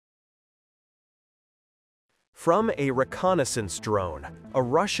From a reconnaissance drone, a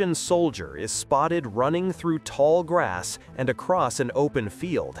Russian soldier is spotted running through tall grass and across an open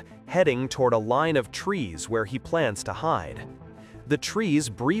field, heading toward a line of trees where he plans to hide. The trees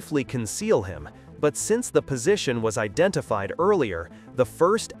briefly conceal him, but since the position was identified earlier, the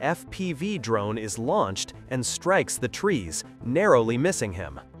first FPV drone is launched and strikes the trees, narrowly missing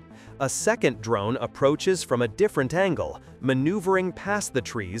him. A second drone approaches from a different angle, maneuvering past the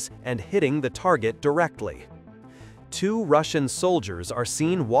trees and hitting the target directly. Two Russian soldiers are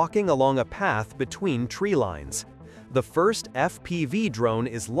seen walking along a path between tree lines. The first FPV drone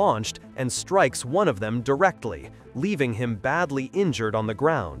is launched and strikes one of them directly, leaving him badly injured on the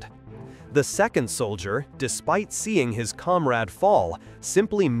ground. The second soldier, despite seeing his comrade fall,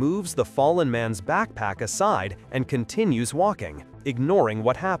 simply moves the fallen man's backpack aside and continues walking, ignoring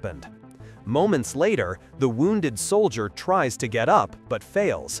what happened. Moments later, the wounded soldier tries to get up but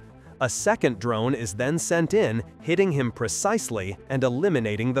fails. A second drone is then sent in, hitting him precisely and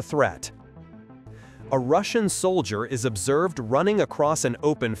eliminating the threat. A Russian soldier is observed running across an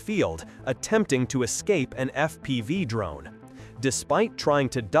open field, attempting to escape an FPV drone. Despite trying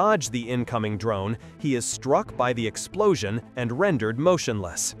to dodge the incoming drone, he is struck by the explosion and rendered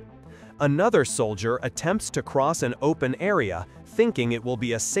motionless. Another soldier attempts to cross an open area, thinking it will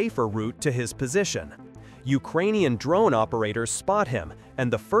be a safer route to his position. Ukrainian drone operators spot him,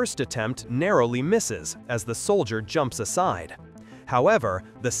 and the first attempt narrowly misses as the soldier jumps aside. However,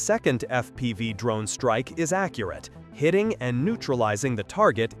 the second FPV drone strike is accurate, hitting and neutralizing the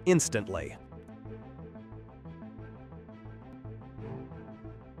target instantly.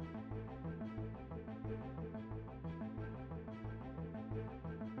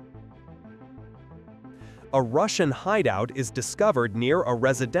 A Russian hideout is discovered near a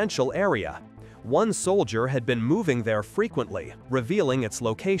residential area. One soldier had been moving there frequently, revealing its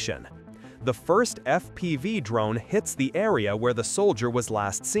location. The first FPV drone hits the area where the soldier was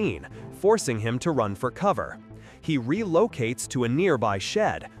last seen, forcing him to run for cover. He relocates to a nearby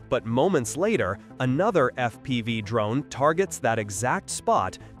shed, but moments later, another FPV drone targets that exact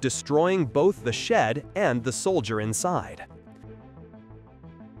spot, destroying both the shed and the soldier inside.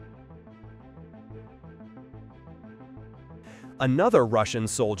 Another Russian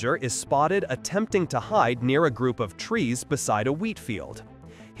soldier is spotted attempting to hide near a group of trees beside a wheat field.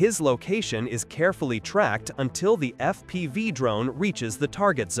 His location is carefully tracked until the FPV drone reaches the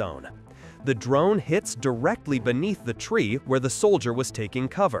target zone. The drone hits directly beneath the tree where the soldier was taking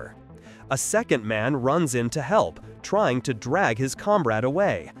cover. A second man runs in to help, trying to drag his comrade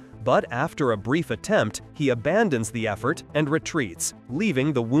away, but after a brief attempt, he abandons the effort and retreats,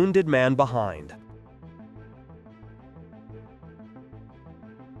 leaving the wounded man behind.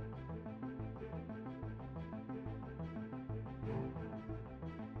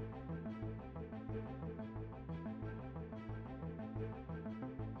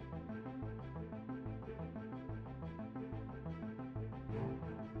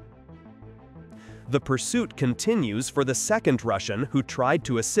 The pursuit continues for the second Russian who tried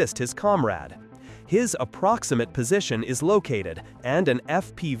to assist his comrade. His approximate position is located, and an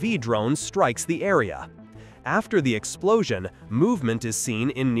FPV drone strikes the area. After the explosion, movement is seen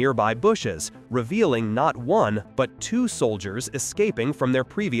in nearby bushes, revealing not one but two soldiers escaping from their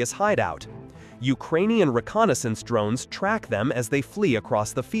previous hideout. Ukrainian reconnaissance drones track them as they flee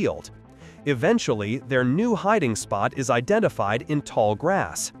across the field. Eventually, their new hiding spot is identified in tall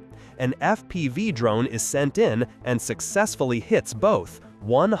grass. An FPV drone is sent in and successfully hits both,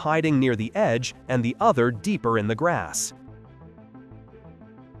 one hiding near the edge and the other deeper in the grass.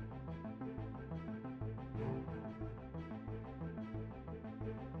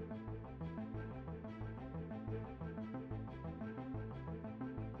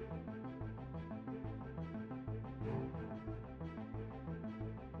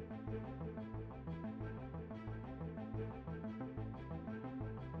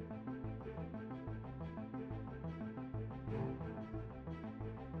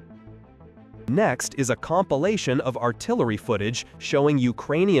 Next is a compilation of artillery footage showing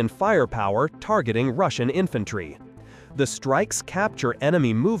Ukrainian firepower targeting Russian infantry. The strikes capture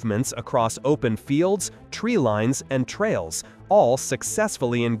enemy movements across open fields, tree lines, and trails, all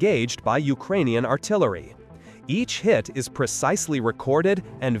successfully engaged by Ukrainian artillery. Each hit is precisely recorded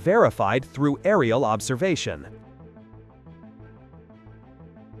and verified through aerial observation.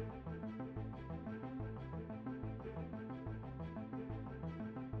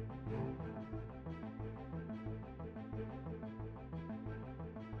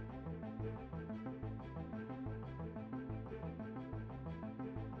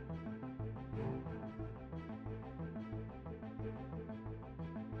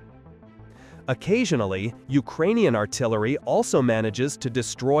 Occasionally, Ukrainian artillery also manages to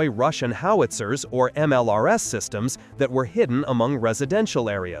destroy Russian howitzers or MLRS systems that were hidden among residential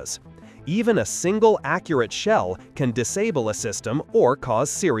areas. Even a single accurate shell can disable a system or cause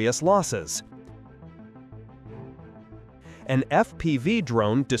serious losses. An FPV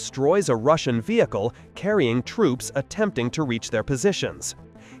drone destroys a Russian vehicle carrying troops attempting to reach their positions.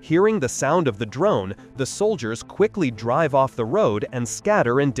 Hearing the sound of the drone, the soldiers quickly drive off the road and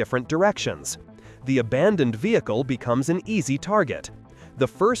scatter in different directions. The abandoned vehicle becomes an easy target. The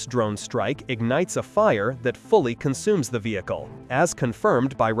first drone strike ignites a fire that fully consumes the vehicle, as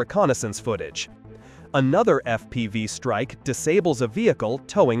confirmed by reconnaissance footage. Another FPV strike disables a vehicle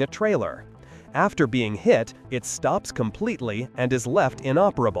towing a trailer. After being hit, it stops completely and is left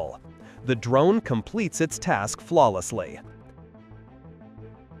inoperable. The drone completes its task flawlessly.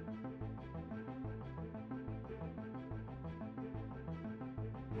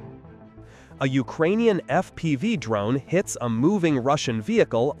 A Ukrainian FPV drone hits a moving Russian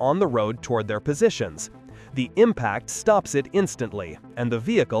vehicle on the road toward their positions. The impact stops it instantly, and the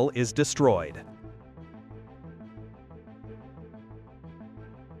vehicle is destroyed.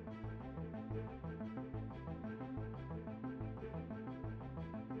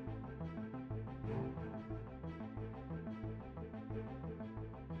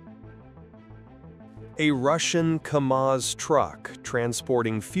 A Russian KAMAZ truck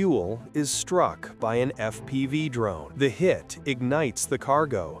transporting fuel is struck by an FPV drone. The hit ignites the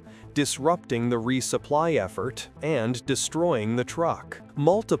cargo, disrupting the resupply effort and destroying the truck.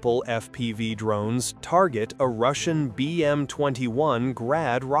 Multiple FPV drones target a Russian BM-21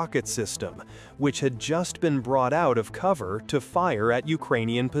 Grad rocket system, which had just been brought out of cover to fire at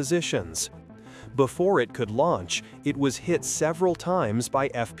Ukrainian positions. Before it could launch, it was hit several times by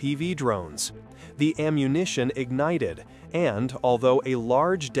FPV drones. The ammunition ignited, and although a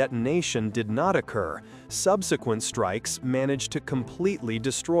large detonation did not occur, subsequent strikes managed to completely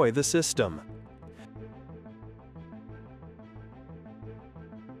destroy the system.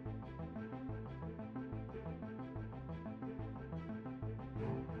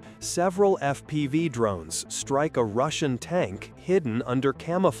 Several FPV drones strike a Russian tank hidden under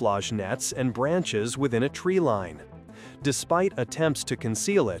camouflage nets and branches within a tree line. Despite attempts to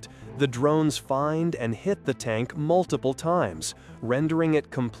conceal it, the drones find and hit the tank multiple times, rendering it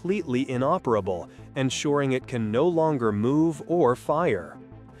completely inoperable, ensuring it can no longer move or fire.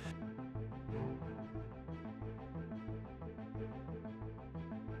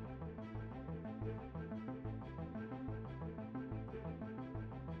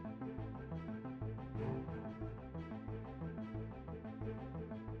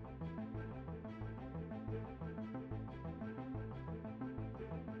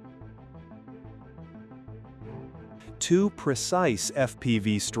 Two precise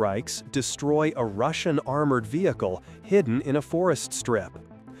FPV strikes destroy a Russian armored vehicle hidden in a forest strip.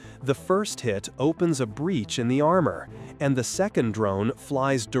 The first hit opens a breach in the armor, and the second drone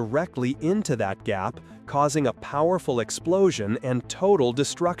flies directly into that gap, causing a powerful explosion and total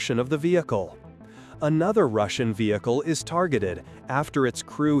destruction of the vehicle. Another Russian vehicle is targeted after its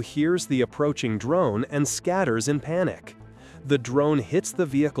crew hears the approaching drone and scatters in panic. The drone hits the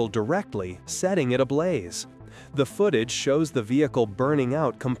vehicle directly, setting it ablaze. The footage shows the vehicle burning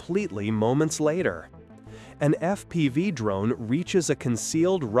out completely moments later. An FPV drone reaches a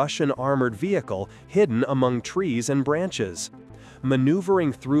concealed Russian armored vehicle hidden among trees and branches.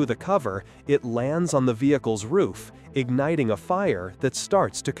 Maneuvering through the cover, it lands on the vehicle's roof, igniting a fire that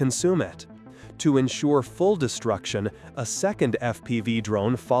starts to consume it. To ensure full destruction, a second FPV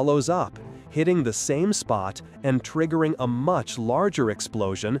drone follows up, hitting the same spot and triggering a much larger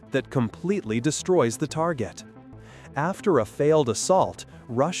explosion that completely destroys the target. After a failed assault,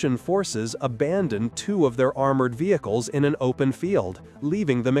 Russian forces abandoned two of their armored vehicles in an open field,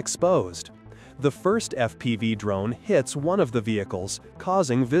 leaving them exposed. The first FPV drone hits one of the vehicles,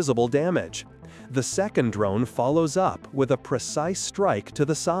 causing visible damage. The second drone follows up with a precise strike to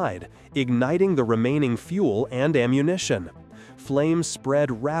the side, igniting the remaining fuel and ammunition. Flames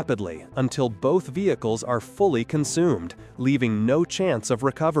spread rapidly until both vehicles are fully consumed, leaving no chance of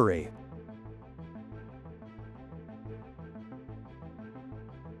recovery.